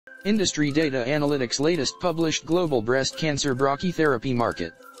Industry Data Analytics latest published Global Breast Cancer Brachytherapy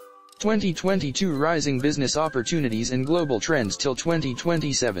Market 2022 Rising Business Opportunities and Global Trends till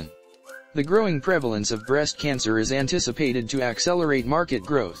 2027. The growing prevalence of breast cancer is anticipated to accelerate market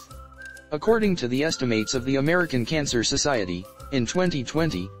growth. According to the estimates of the American Cancer Society, in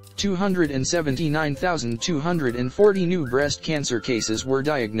 2020, 279,240 new breast cancer cases were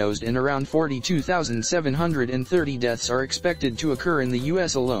diagnosed and around 42,730 deaths are expected to occur in the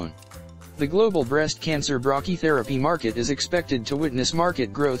U.S. alone. The global breast cancer brachytherapy market is expected to witness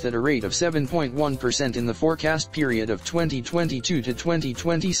market growth at a rate of 7.1% in the forecast period of 2022 to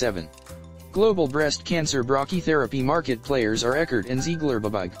 2027. Global breast cancer brachytherapy market players are Eckert and Ziegler,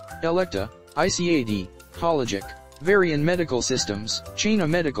 BEBIG, Elekta, ICAD, Hologic, Varian Medical Systems, China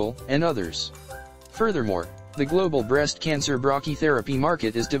Medical, and others. Furthermore, the global breast cancer brachytherapy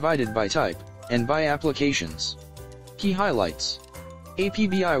market is divided by type, and by applications. Key highlights.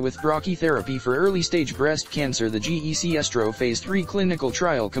 APBI with brachytherapy for early-stage breast cancer. The GEC-ESTRO Phase 3 clinical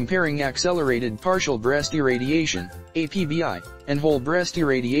trial comparing accelerated partial breast irradiation, APBI, and whole breast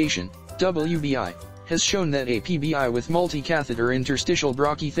irradiation, WBI, has shown that APBI with multi-catheter interstitial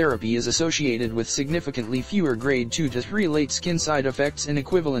brachytherapy is associated with significantly fewer grade 2 to 3 late skin side effects and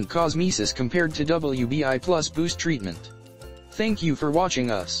equivalent cosmesis compared to WBI plus boost treatment. Thank you for watching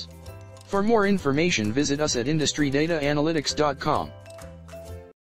us. For more information visit us at industrydataanalytics.com.